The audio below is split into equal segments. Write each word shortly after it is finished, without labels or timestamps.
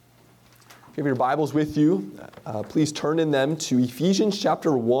If you have your Bibles with you, please turn in them to Ephesians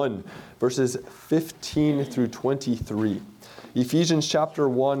chapter 1, verses 15 through 23. Ephesians chapter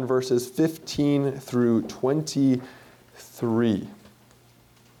 1, verses 15 through 23.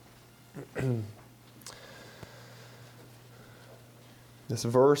 This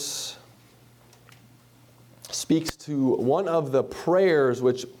verse speaks to one of the prayers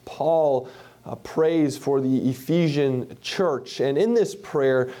which Paul prays for the Ephesian church. And in this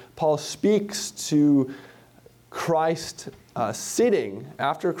prayer, Paul speaks to Christ sitting.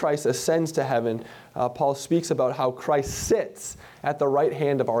 After Christ ascends to heaven, Paul speaks about how Christ sits at the right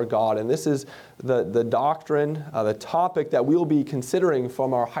hand of our God. And this is the doctrine, the topic that we'll be considering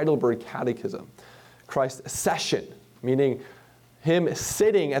from our Heidelberg Catechism. Christ's session, meaning Him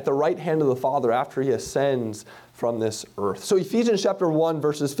sitting at the right hand of the Father after He ascends from this earth. So Ephesians chapter 1,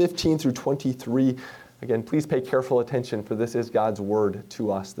 verses 15 through 23. Again, please pay careful attention, for this is God's word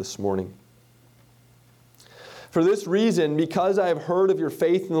to us this morning. For this reason, because I have heard of your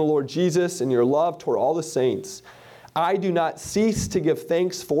faith in the Lord Jesus and your love toward all the saints, I do not cease to give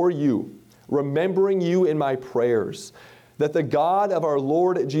thanks for you, remembering you in my prayers, that the God of our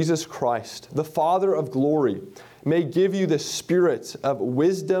Lord Jesus Christ, the Father of glory, may give you the spirit of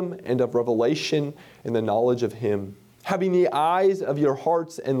wisdom and of revelation in the knowledge of Him, having the eyes of your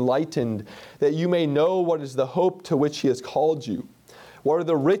hearts enlightened, that you may know what is the hope to which He has called you, what are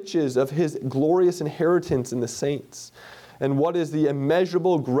the riches of His glorious inheritance in the saints, and what is the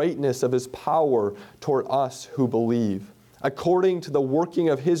immeasurable greatness of His power toward us who believe, according to the working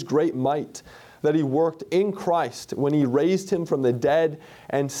of His great might, that He worked in Christ when He raised Him from the dead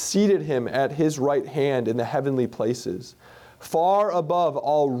and seated Him at His right hand in the heavenly places, far above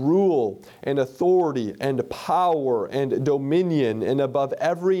all rule and authority and power and dominion, and above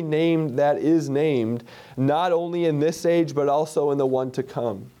every name that is named, not only in this age but also in the one to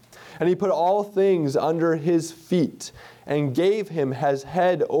come. And He put all things under His feet and gave Him as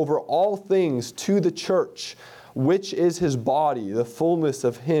head over all things to the church, which is His body, the fullness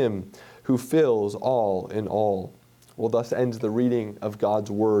of Him who fills all in all. Well, thus ends the reading of God's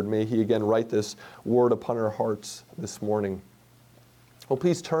Word. May He again write this Word upon our hearts this morning. Well,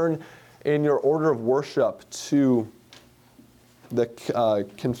 please turn in your order of worship to the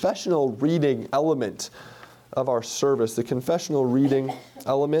confessional reading element of our service. The confessional reading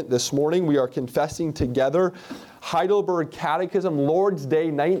element this morning, we are confessing together Heidelberg Catechism, Lord's Day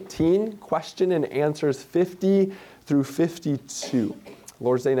 19, question and answers 50 through 52.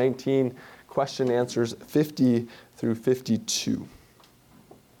 Lord's Day 19, question and answers 50 through 52.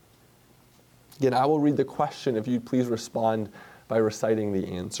 Again, I will read the question if you'd please respond by reciting the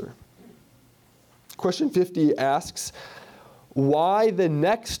answer. Question 50 asks, why the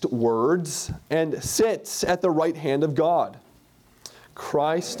next words, and sits at the right hand of God?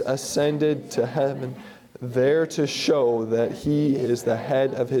 Christ ascended to heaven, there to show that He is the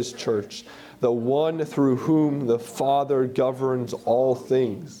head of His church, the one through whom the Father governs all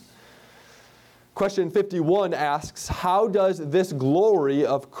things. Question 51 asks, how does this glory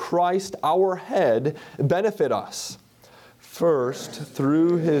of Christ our head benefit us? First,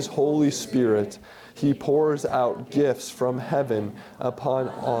 through His Holy Spirit, He pours out gifts from heaven upon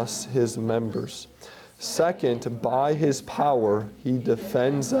us, His members. Second, by His power, He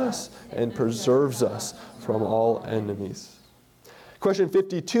defends us and preserves us from all enemies. Question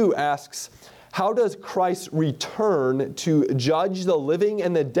 52 asks, how does Christ's return to judge the living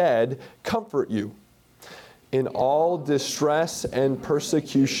and the dead comfort you? In all distress and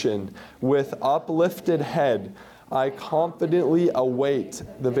persecution, with uplifted head, I confidently await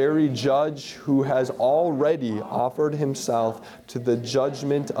the very judge who has already offered Himself to the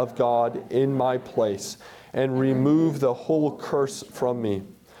judgment of God in my place and remove the whole curse from me.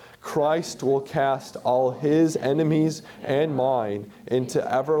 Christ will cast all His enemies and mine into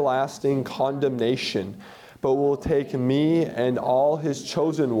everlasting condemnation, but will take me and all His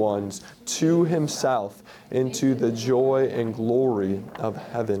chosen ones to Himself into the joy and glory of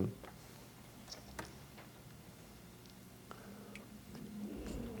heaven.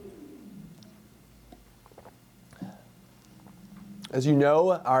 As you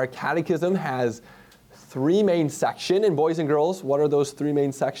know, our catechism has three main sections. And boys and girls, what are those three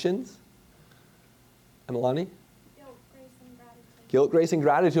main sections? Emalani? Guilt, grace, and gratitude. Guilt, grace, and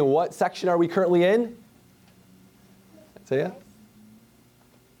gratitude. What section are we currently in? Say it.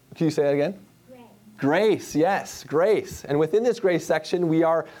 Can you say that again? Grace. Grace, yes, grace. And within this grace section, we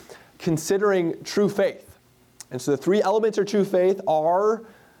are considering true faith. And so the three elements of true faith are,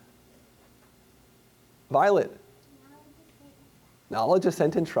 Violet, Knowledge,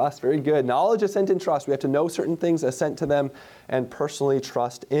 assent, and trust. Very good. Knowledge, assent, and trust. We have to know certain things, assent to them, and personally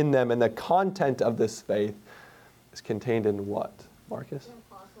trust in them. And the content of this faith is contained in what, Marcus? The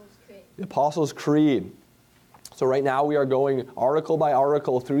Apostles' Creed. The Apostles' Creed. So right now we are going article by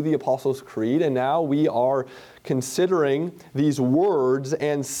article through the Apostles' Creed, and now we are considering these words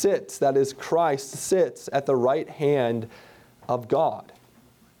and sits, that is, Christ sits at the right hand of God.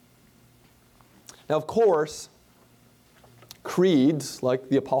 Now, of course, creeds, like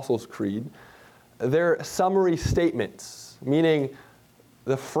the Apostles' Creed, they're summary statements, meaning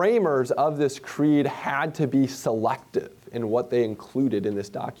the framers of this creed had to be selective in what they included in this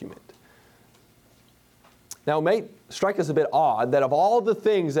document. Now, it may strike us a bit odd that of all the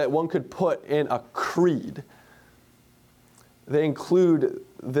things that one could put in a creed, they include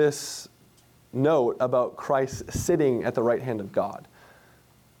this note about Christ sitting at the right hand of God.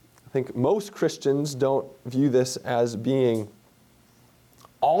 I think most Christians don't view this as being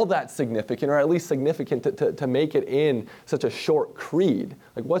all that significant, or at least significant to make it in such a short creed.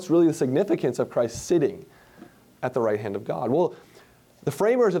 Like, what's really the significance of Christ sitting at the right hand of God? Well, the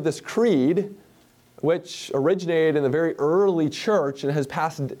framers of this creed, which originated in the very early church and has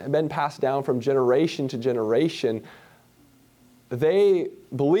been passed down from generation to generation, they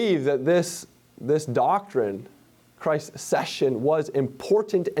believe that this doctrine, Christ's session, was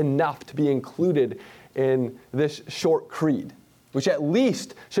important enough to be included in this short creed, which at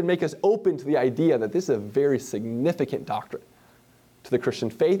least should make us open to the idea that this is a very significant doctrine to the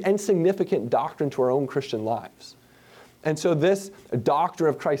Christian faith and significant doctrine to our own Christian lives. And so this doctrine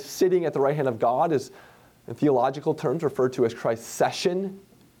of Christ sitting at the right hand of God is, in theological terms, referred to as Christ's session.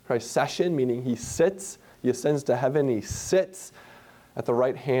 Christ's session, meaning he sits, he ascends to heaven, he sits at the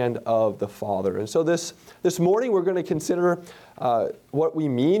right hand of the Father. And so this morning we're going to consider what we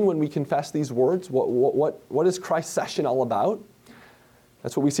mean when we confess these words. What is Christ's session all about?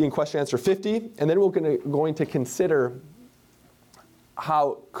 That's what we see in question answer 50. And then we're going to consider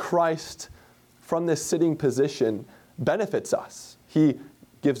how Christ, from this sitting position, benefits us. He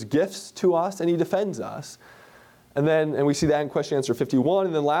gives gifts to us and he defends us. And we see that in question answer 51.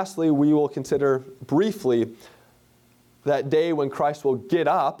 And then lastly, we will consider briefly that day when Christ will get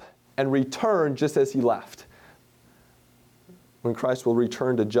up and return just as he left. When Christ will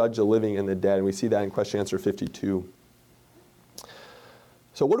return to judge the living and the dead. And we see that in question answer 52.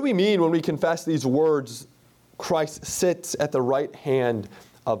 So what do we mean when we confess these words, Christ sits at the right hand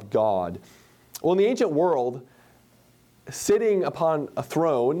of God? Well, in the ancient world, sitting upon a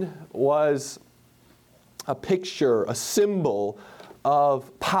throne was a picture, a symbol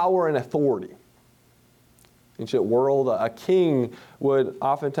of power and authority. Ancient world, a king would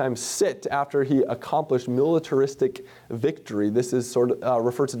oftentimes sit after he accomplished militaristic victory. This is sort of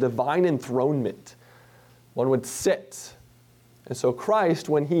referred to divine enthronement. One would sit. And so Christ,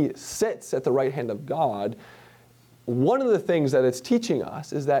 when he sits at the right hand of God, one of the things that it's teaching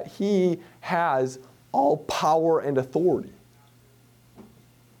us is that he has all power and authority.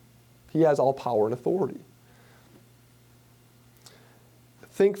 He has all power and authority.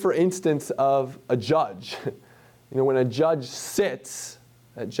 Think, for instance, of a judge. When a judge sits,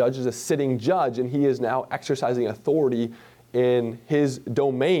 that judge is a sitting judge, and he is now exercising authority in his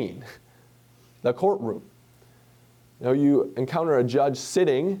domain, the courtroom. You encounter a judge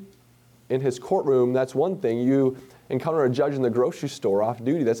sitting in his courtroom, that's one thing. You encounter a judge in the grocery store off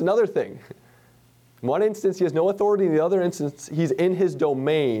duty, that's another thing. In one instance, he has no authority. In the other instance, he's in his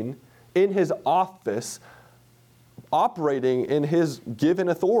domain, in his office, operating in his given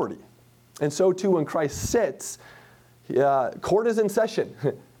authority. And so too, when Christ sits, court is in session.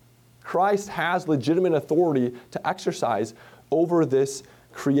 Christ has legitimate authority to exercise over this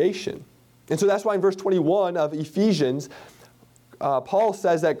creation. And so that's why in verse 21 of Ephesians, Paul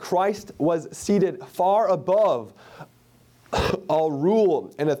says that Christ was seated far above all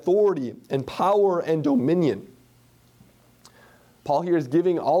rule and authority and power and dominion. Paul here is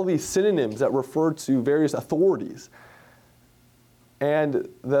giving all these synonyms that refer to various authorities. And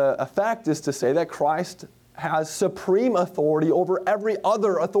the effect is to say that Christ has supreme authority over every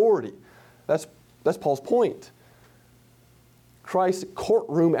other authority. That's Paul's point. Christ's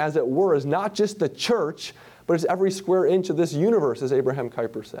courtroom, as it were, is not just the church, but it's every square inch of this universe, as Abraham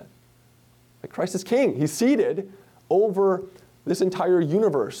Kuyper said. Like, Christ is king. He's seated over this entire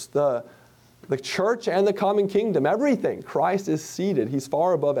universe, the church and the common kingdom, everything. Christ is seated. He's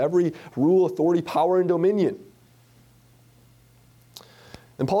far above every rule, authority, power, and dominion.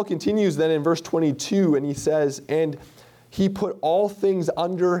 And Paul continues then in verse 22, and he says, and he put all things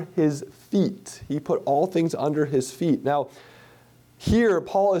under his feet. He put all things under his feet. Now, Here,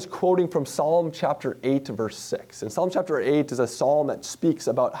 Paul is quoting from Psalm chapter 8, verse 6. And Psalm chapter 8 is a psalm that speaks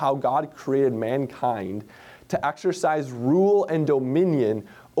about how God created mankind to exercise rule and dominion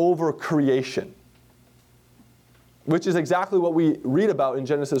over creation, which is exactly what we read about in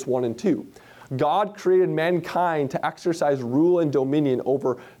Genesis 1 and 2. God created mankind to exercise rule and dominion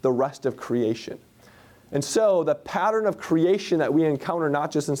over the rest of creation. And so the pattern of creation that we encounter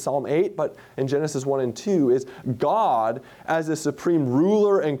not just in Psalm 8, but in Genesis 1 and 2 is God as the supreme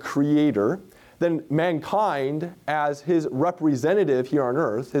ruler and creator, then mankind as his representative here on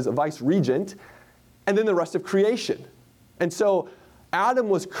earth, his vice-regent, and then the rest of creation. And so Adam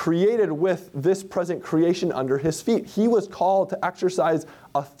was created with this present creation under his feet. He was called to exercise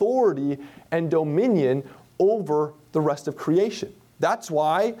authority and dominion over the rest of creation. That's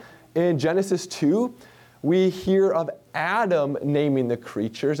why in Genesis 2, we hear of Adam naming the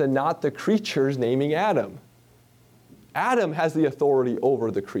creatures and not the creatures naming Adam. Adam has the authority over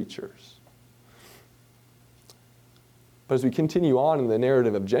the creatures. But as we continue on in the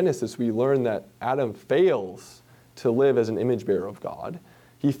narrative of Genesis, we learn that Adam fails to live as an image bearer of God.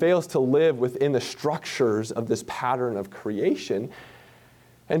 He fails to live within the structures of this pattern of creation.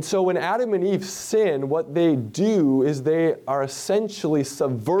 And so when Adam and Eve sin, what they do is they are essentially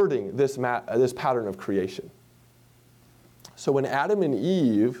subverting this pattern of creation. So when Adam and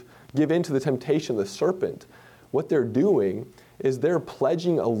Eve give in to the temptation of the serpent, what they're doing is they're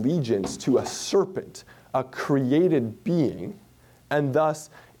pledging allegiance to a serpent, a created being, and thus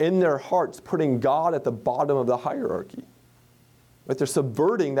in their hearts putting God at the bottom of the hierarchy. Right? They're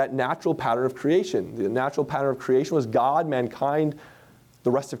subverting that natural pattern of creation. The natural pattern of creation was God, mankind, the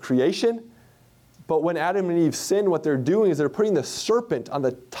rest of creation. But when Adam and Eve sin, what they're doing is they're putting the serpent on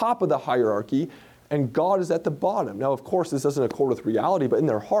the top of the hierarchy and God is at the bottom. Now, of course, this doesn't accord with reality, but in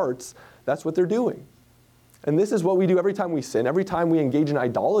their hearts, that's what they're doing. And this is what we do every time we sin. Every time we engage in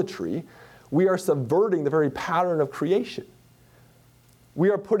idolatry, we are subverting the very pattern of creation. We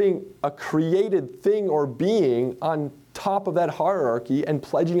are putting a created thing or being on top of that hierarchy and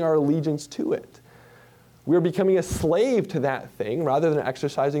pledging our allegiance to it. We are becoming a slave to that thing rather than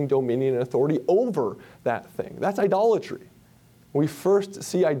exercising dominion and authority over that thing. That's idolatry. We first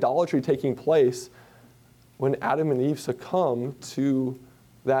see idolatry taking place when Adam and Eve succumb to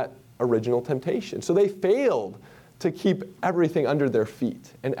that original temptation. So they failed to keep everything under their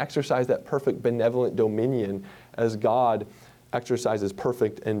feet and exercise that perfect benevolent dominion as God exercises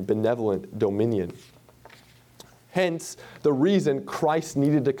perfect and benevolent dominion. Hence, the reason Christ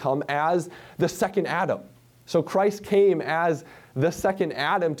needed to come as the second Adam. So Christ came as the second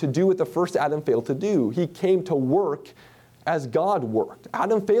Adam to do what the first Adam failed to do. He came to work as God worked.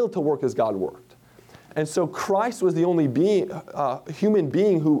 Adam failed to work as God worked. And so Christ was the only human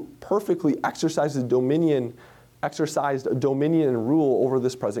being who perfectly exercised dominion and rule over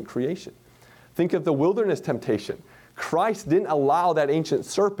this present creation. Think of the wilderness temptation. Christ didn't allow that ancient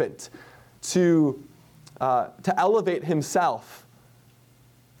serpent to elevate himself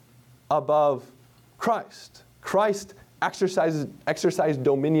above Christ. Christ exercised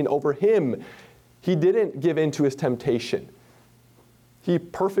dominion over him. He didn't give in to his temptation. He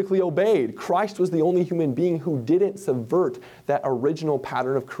perfectly obeyed. Christ was the only human being who didn't subvert that original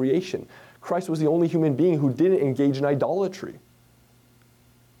pattern of creation. Christ was the only human being who didn't engage in idolatry,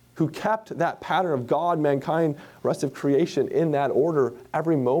 who kept that pattern of God, mankind, rest of creation in that order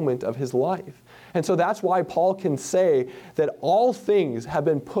every moment of his life. And so that's why Paul can say that all things have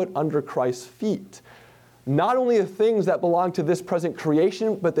been put under Christ's feet. Not only the things that belong to this present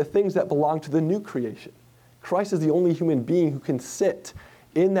creation, but the things that belong to the new creation. Christ is the only human being who can sit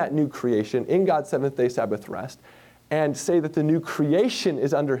in that new creation, in God's seventh-day Sabbath rest, and say that the new creation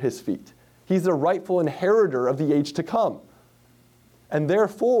is under his feet. He's the rightful inheritor of the age to come. And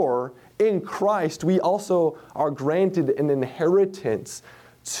therefore, in Christ, we also are granted an inheritance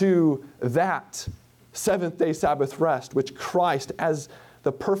to that seventh-day Sabbath rest, which Christ, as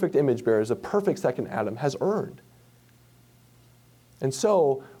the perfect image bearer, as the perfect second Adam, has earned. And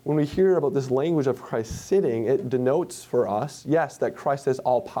so, when we hear about this language of Christ sitting, it denotes for us, yes, that Christ has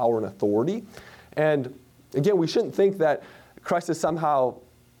all power and authority. And again, we shouldn't think that Christ is somehow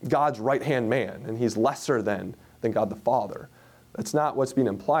God's right-hand man, and he's lesser than God the Father. That's not what's being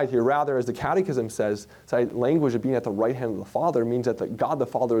implied here. Rather, as the Catechism says, the language of being at the right hand of the Father means that God the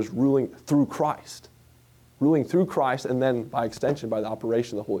Father is ruling through Christ. Ruling through Christ, and then by extension, by the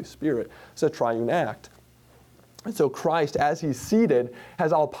operation of the Holy Spirit. It's a triune act. And so Christ, as he's seated,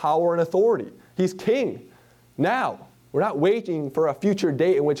 has all power and authority. He's king now. We're not waiting for a future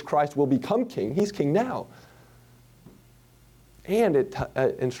date in which Christ will become king. He's king now. And it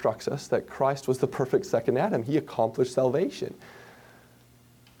instructs us that Christ was the perfect second Adam. He accomplished salvation.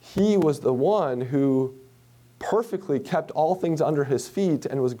 he was the one who perfectly kept all things under his feet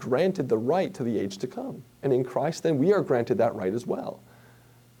and was granted the right to the age to come. And in Christ, then, we are granted that right as well.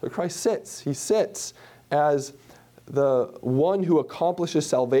 So Christ sits. He sits as the one who accomplishes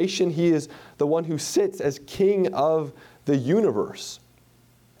salvation. He is the one who sits as king of the universe.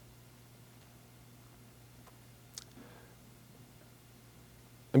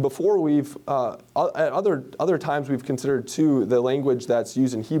 And before we've, at other times we've considered too the language that's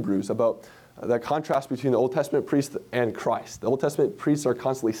used in Hebrews about the contrast between the Old Testament priest and Christ. The Old Testament priests are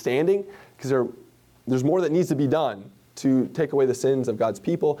constantly standing because there's more that needs to be done to take away the sins of God's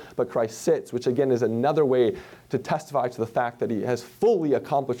people, but Christ sits, which again is another way to testify to the fact that he has fully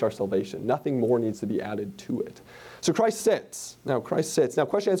accomplished our salvation. Nothing more needs to be added to it. So Christ sits. Now, Christ sits. Now,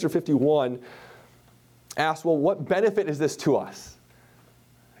 question answer 51 asks, well, what benefit is this to us?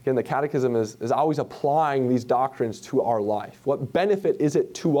 Again, the Catechism is always applying these doctrines to our life. What benefit is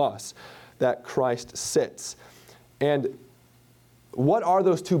it to us that Christ sits? And what are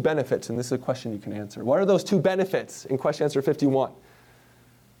those two benefits? And this is a question you can answer. What are those two benefits in question answer 51?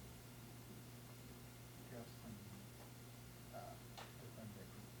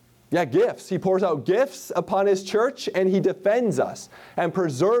 Yeah, gifts. He pours out gifts upon his church, and he defends us and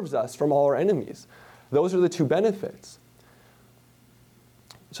preserves us from all our enemies. Those are the two benefits.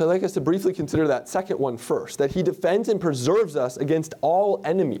 So I'd like us to briefly consider that second one first, that he defends and preserves us against all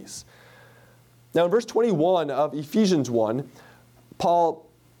enemies. Now in verse 21 of Ephesians 1, Paul,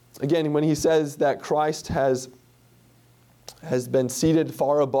 again, when he says that Christ has been seated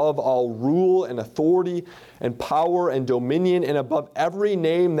far above all rule and authority and power and dominion and above every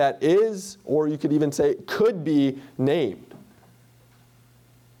name that is, or you could even say could be named.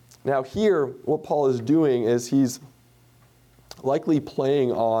 Now here, what Paul is doing is he's likely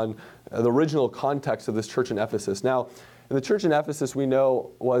playing on the original context of this church in Ephesus. Now, in the church in Ephesus, we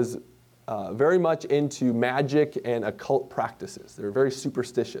know was very much into magic and occult practices. They were very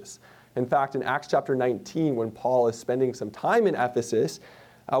superstitious. In fact, in Acts chapter 19, when Paul is spending some time in Ephesus,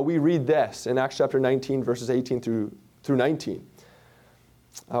 we read this in Acts chapter 19, verses 18 through 19.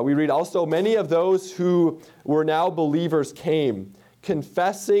 We read, also, many of those who were now believers came,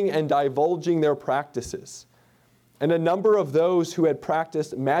 confessing and divulging their practices. And a number of those who had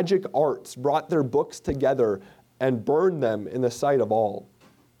practiced magic arts brought their books together and burned them in the sight of all.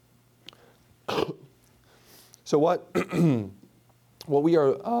 So what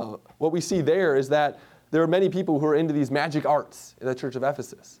we see there is that there are many people who are into these magic arts in the church of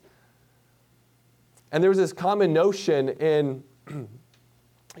Ephesus. And there was this common notion in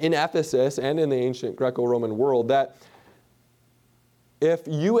Ephesus and in the ancient Greco-Roman world that if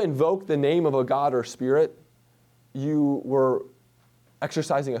you invoke the name of a god or spirit, you were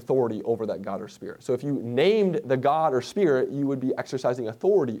exercising authority over that god or spirit. So if you named the god or spirit, you would be exercising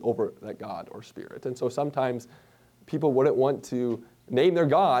authority over that god or spirit. And so sometimes people wouldn't want to name their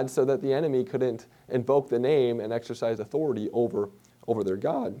god so that the enemy couldn't invoke the name and exercise authority over their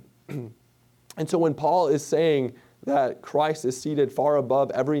god. And so when Paul is saying that Christ is seated far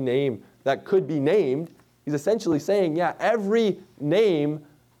above every name that could be named, he's essentially saying, yeah, every name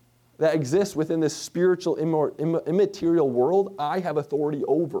that exists within this spiritual, immaterial world, I have authority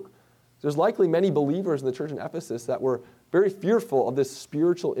over. There's likely many believers in the church in Ephesus that were very fearful of this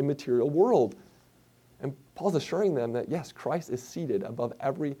spiritual, immaterial world. And Paul's assuring them that, yes, Christ is seated above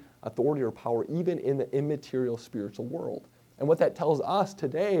every authority or power, even in the immaterial spiritual world. And what that tells us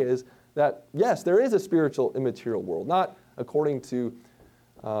today is that, yes, there is a spiritual, immaterial world, not according to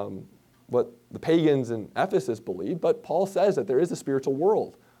what the pagans in Ephesus believe, but Paul says that there is a spiritual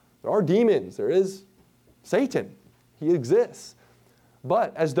world. There are demons. There is Satan. He exists.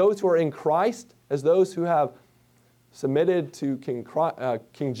 But as those who are in Christ, as those who have submitted to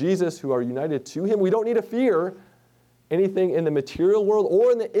King Jesus, who are united to him, we don't need to fear anything in the material world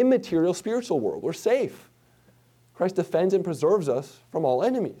or in the immaterial spiritual world. We're safe. Christ defends and preserves us from all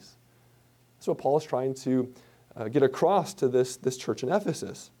enemies. That's what Paul is trying to get across to this church in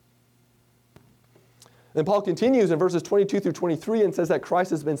Ephesus. Then Paul continues in verses 22 through 23 and says that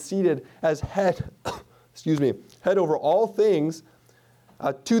Christ has been seated as head, head over all things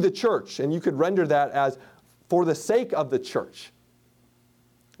to the church. And you could render that as for the sake of the church,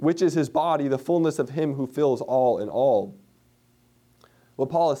 which is his body, the fullness of him who fills all in all. What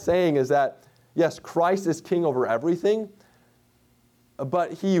Paul is saying is that, yes, Christ is king over everything,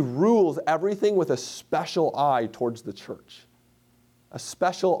 but he rules everything with a special eye towards the church. A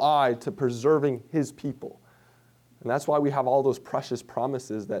special eye to preserving his people. And that's why we have all those precious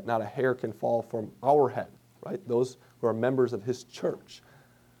promises that not a hair can fall from our head, right? Those who are members of his church.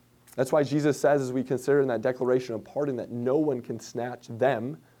 That's why Jesus says, as we consider in that declaration of pardon, that no one can snatch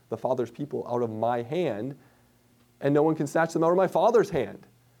them the Father's people out of my hand, and no one can snatch them out of my Father's hand.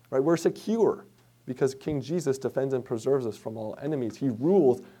 Right? We're secure because King Jesus defends and preserves us from all enemies. He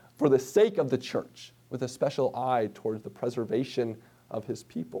rules for the sake of the church with a special eye towards the preservation of his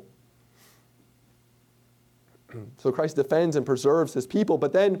people. So Christ defends and preserves his people,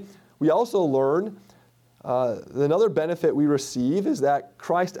 but then we also learn another benefit we receive is that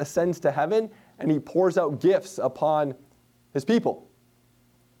Christ ascends to heaven and he pours out gifts upon his people.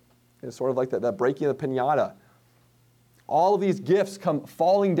 It's sort of like that breaking of the piñata. All of these gifts come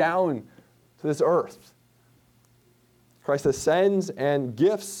falling down to this earth. Christ ascends and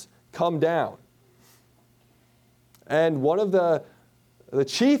gifts come down. And one of the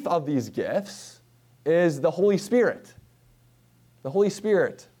chief of these gifts is the Holy Spirit. The Holy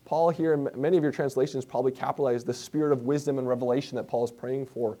Spirit. Paul here, in many of your translations probably capitalize the spirit of wisdom and revelation that Paul is praying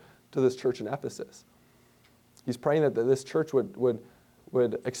for to this church in Ephesus. He's praying that this church would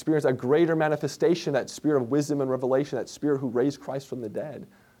experience a greater manifestation, that spirit of wisdom and revelation, that spirit who raised Christ from the dead.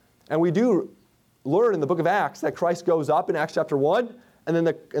 And we do learn in the book of Acts that Christ goes up in Acts chapter 1, and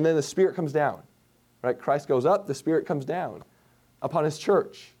then the Spirit comes down. Right? Christ goes up, the Spirit comes down upon his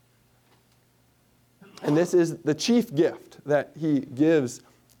church. And this is the chief gift that he gives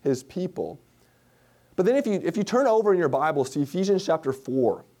his people. But then if you turn over in your Bibles to Ephesians chapter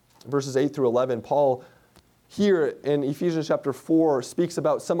 4, verses 8 through 11, Paul here in Ephesians chapter 4 speaks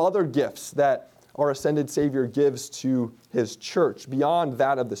about some other gifts that our ascended Savior gives to his church beyond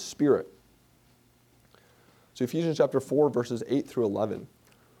that of the Spirit. So Ephesians chapter 4, verses 8 through 11.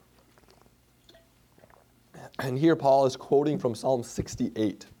 And here Paul is quoting from Psalm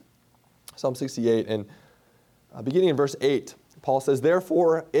 68. Psalm 68, and beginning in verse 8, Paul says,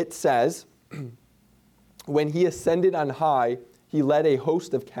 "Therefore it says, when he ascended on high, he led a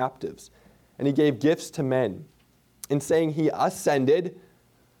host of captives, and he gave gifts to men. In saying he ascended,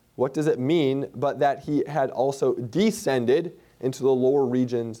 what does it mean but that he had also descended into the lower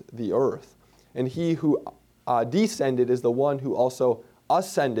regions, the earth? And he who descended is the one who also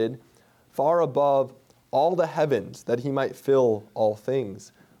ascended far above all the heavens, that he might fill all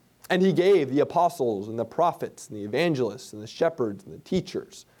things. And he gave the apostles and the prophets and the evangelists and the shepherds and the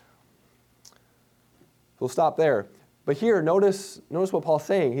teachers." We'll stop there. But here, notice what Paul's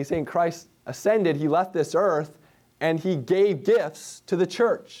saying. He's saying Christ ascended, he left this earth, and he gave gifts to the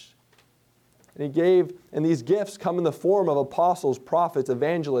church. And these gifts come in the form of apostles, prophets,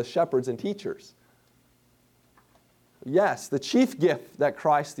 evangelists, shepherds, and teachers. Yes, the chief gift that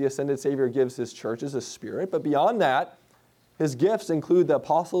Christ, the ascended Savior, gives his church is the Spirit, but beyond that, his gifts include the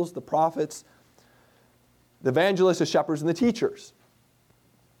apostles, the prophets, the evangelists, the shepherds, and the teachers.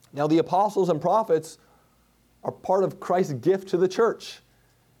 Now, the apostles and prophets are part of Christ's gift to the church.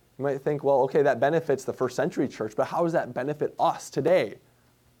 You might think, well, okay, that benefits the first century church, but how does that benefit us today?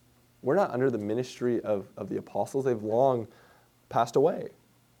 We're not under the ministry of the apostles. They've long passed away.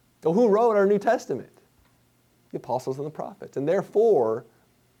 So who wrote our New Testament? The apostles and the prophets. And therefore,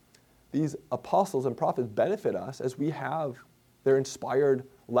 these apostles and prophets benefit us as we have their inspired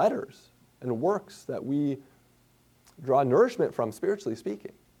letters and works that we draw nourishment from, spiritually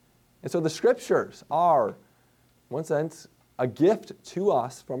speaking. And so the scriptures are, in one sense, a gift to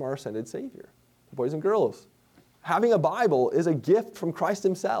us from our ascended Savior. Boys and girls, having a Bible is a gift from Christ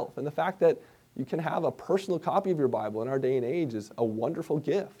himself. And the fact that you can have a personal copy of your Bible in our day and age is a wonderful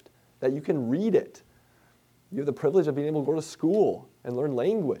gift, that you can read it. You have the privilege of being able to go to school and learn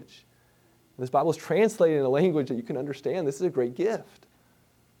language. This Bible is translated in a language that you can understand. This is a great gift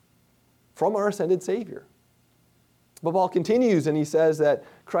from our ascended Savior. But Paul continues and he says that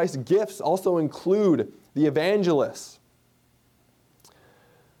Christ's gifts also include the evangelists,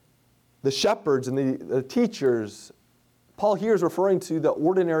 the shepherds, and the teachers. Paul here is referring to the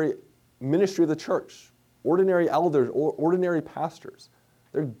ordinary ministry of the church, ordinary elders, or ordinary pastors.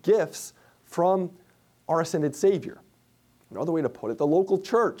 They're gifts from our ascended Savior. Another way to put it, the local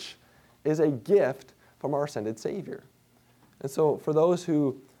church is a gift from our ascended Savior. And so for those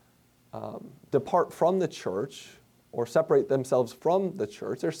who depart from the church or separate themselves from the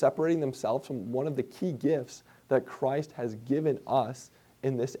church, they're separating themselves from one of the key gifts that Christ has given us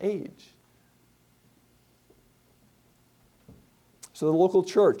in this age. So the local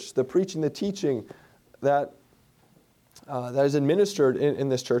church, the preaching, the teaching that is administered in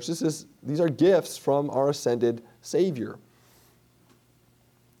this church, these are gifts from our ascended Savior.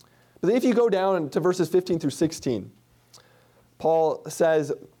 But then if you go down to verses 15 through 16, Paul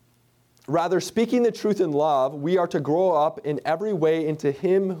says, "Rather, speaking the truth in love, we are to grow up in every way into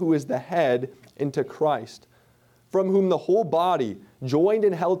him who is the head, into Christ, from whom the whole body, joined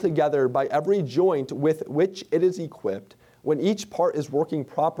and held together by every joint with which it is equipped, when each part is working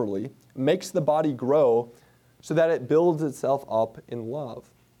properly, makes the body grow so that it builds itself up in love.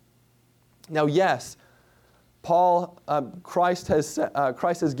 Now, yes, Christ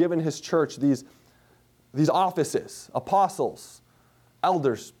has given his church these offices, apostles,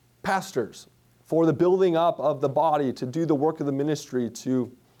 elders, pastors, for the building up of the body, to do the work of the ministry,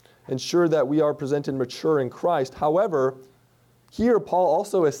 to ensure that we are presented mature in Christ. However, here Paul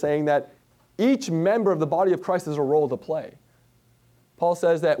also is saying that each member of the body of Christ has a role to play. Paul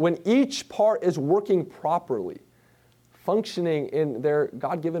says that when each part is working properly, functioning in their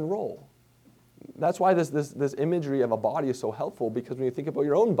God-given role. That's why this imagery of a body is so helpful, because when you think about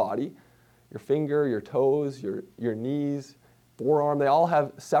your own body, your finger, your toes, your knees, forearm, they all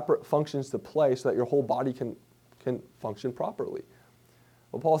have separate functions to play so that your whole body can function properly.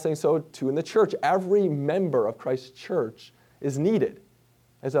 Well, Paul's saying so too in the church. Every member of Christ's church is needed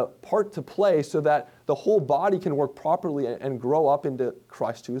as a part to play so that the whole body can work properly and grow up into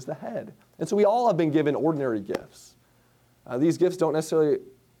Christ, who is the head. And so we all have been given ordinary gifts. These gifts don't necessarily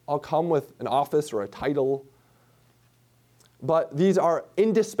all come with an office or a title, but these are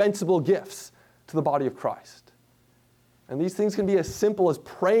indispensable gifts to the body of Christ. And these things can be as simple as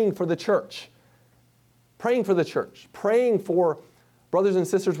praying for the church, praying for brothers and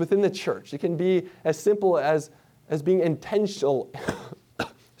sisters within the church. It can be as simple as being intentional,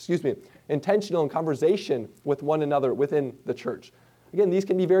 intentional in conversation with one another within the church. Again, these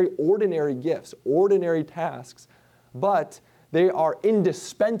can be very ordinary gifts, ordinary tasks, but they are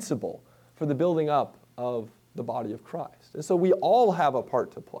indispensable for the building up of the body of Christ. And so we all have a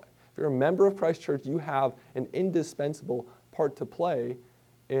part to play. If you're a member of Christ Church, you have an indispensable part to play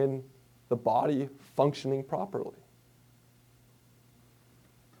in the body functioning properly.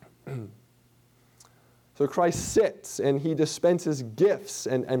 So Christ sits and he dispenses gifts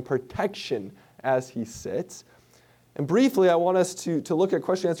and protection as he sits. And briefly, I want us to look at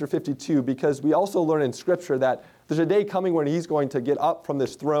question answer 52, because we also learn in Scripture that there's a day coming when he's going to get up from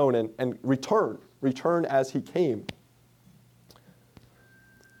this throne and return as he came.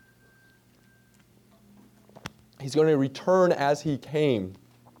 He's going to return as he came.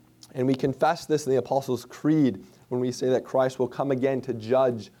 And we confess this in the Apostles' Creed when we say that Christ will come again to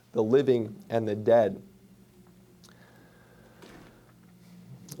judge the living and the dead.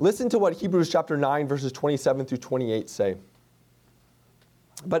 Listen to what Hebrews chapter 9, verses 27 through 28 say.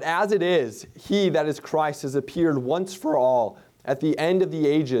 But as it is, he, that is Christ, has appeared once for all at the end of the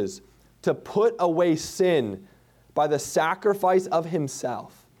ages to put away sin by the sacrifice of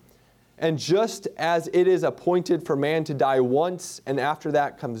himself. And just as it is appointed for man to die once, and after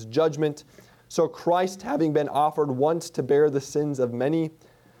that comes judgment, so Christ, having been offered once to bear the sins of many,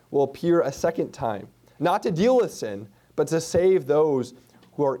 will appear a second time, not to deal with sin, but to save those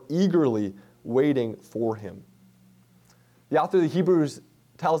who are eagerly waiting for him. The author of the Hebrews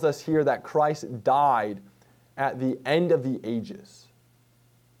tells us here that Christ died at the end of the ages.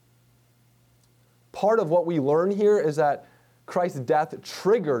 Part of what we learn here is that Christ's death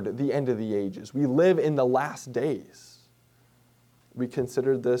triggered the end of the ages. We live in the last days. We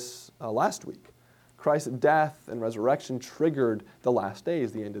considered this last week. Christ's death and resurrection triggered the last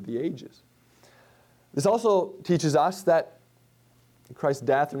days, the end of the ages. This also teaches us that Christ's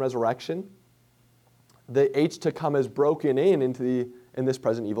death and resurrection, the age to come is broken in this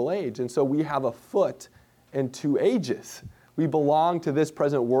present evil age. And so we have a foot in two ages. We belong to this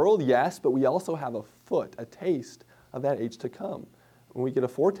present world, yes, but we also have a foot, a taste of that age to come. When we get a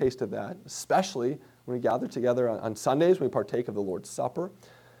foretaste of that, especially when we gather together on Sundays, when we partake of the Lord's Supper.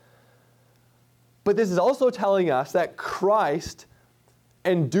 But this is also telling us that Christ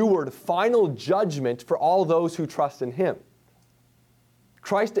endured final judgment for all those who trust in him.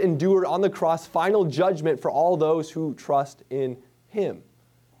 Christ endured on the cross final judgment for all those who trust in him.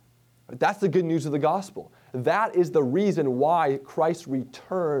 That's the good news of the gospel. That is the reason why Christ's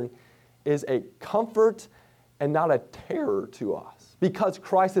return is a comfort and not a terror to us, because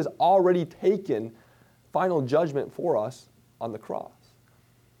Christ has already taken final judgment for us on the cross.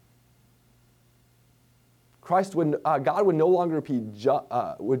 God would no longer be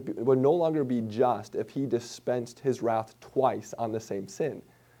just if he dispensed his wrath twice on the same sin.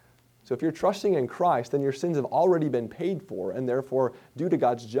 So if you're trusting in Christ, then your sins have already been paid for, and therefore, due to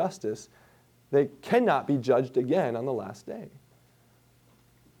God's justice, they cannot be judged again on the last day.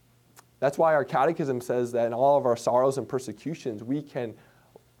 That's why our catechism says that in all of our sorrows and persecutions, we can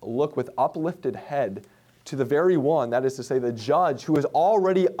look with uplifted head to the very one, that is to say, the judge who has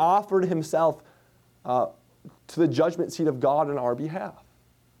already offered himself to the judgment seat of God on our behalf.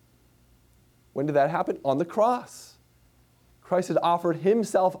 When did that happen? On the cross. Christ had offered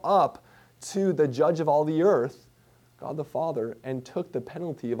himself up to the judge of all the earth, God the Father, and took the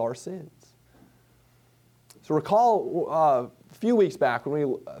penalty of our sins. So recall a few weeks back when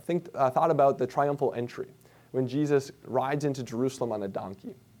we thought about the triumphal entry, when Jesus rides into Jerusalem on a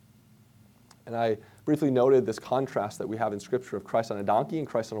donkey. And I briefly noted this contrast that we have in Scripture of Christ on a donkey and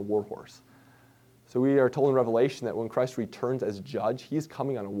Christ on a war horse. So we are told in Revelation that when Christ returns as judge, he's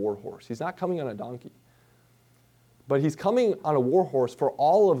coming on a war horse. He's not coming on a donkey. But he's coming on a war horse for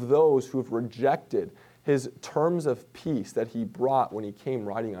all of those who have rejected his terms of peace that he brought when he came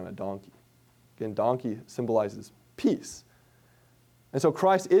riding on a donkey. Again, donkey symbolizes peace. And so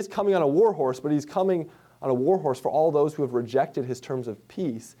Christ is coming on a war horse, but he's coming on a war horse for all those who have rejected his terms of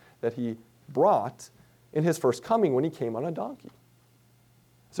peace that he brought in his first coming when he came on a donkey.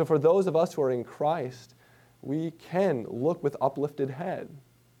 So for those of us who are in Christ, we can look with uplifted head.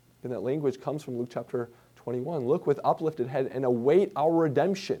 And that language comes from Luke chapter 21. Look with uplifted head and await our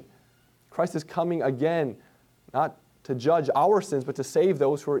redemption. Christ is coming again, not to judge our sins, but to save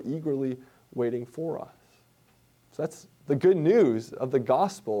those who are eagerly waiting for us. So that's the good news of the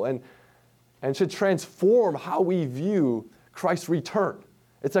gospel and should transform how we view Christ's return.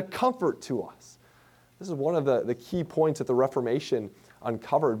 It's a comfort to us. This is one of the key points that the Reformation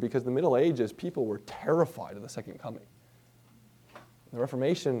uncovered, because in the Middle Ages, people were terrified of the second coming. The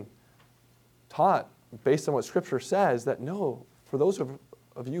Reformation taught, based on what Scripture says, that no, for those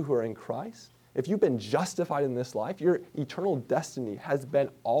of you who are in Christ, if you've been justified in this life, your eternal destiny has been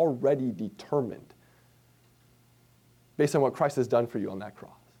already determined based on what Christ has done for you on that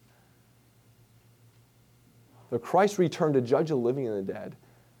cross. So Christ's return to judge the living and the dead,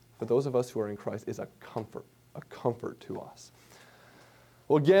 for those of us who are in Christ, is a comfort to us.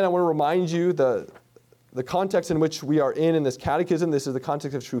 Well, again, I want to remind you the context in which we are in this catechism. This is the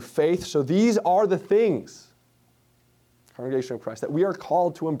context of true faith. So these are the things, congregation of Christ, that we are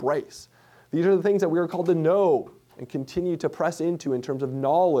called to embrace. These are the things that we are called to know and continue to press into in terms of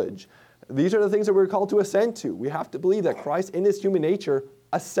knowledge. These are the things that we're called to ascend to. We have to believe that Christ, in his human nature,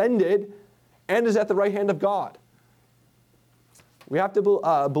 ascended and is at the right hand of God. We have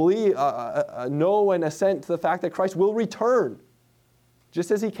to believe, know and assent to the fact that Christ will return,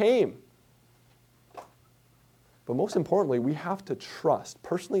 just as he came. But most importantly, we have to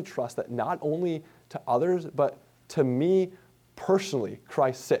personally trust that not only to others, but to me personally,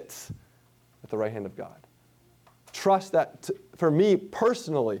 Christ sits at the right hand of God. Trust that for me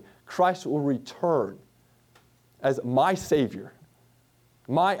personally, Christ will return as my Savior,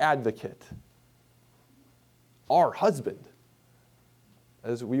 my advocate, our husband,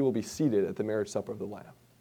 as we will be seated at the marriage supper of the Lamb.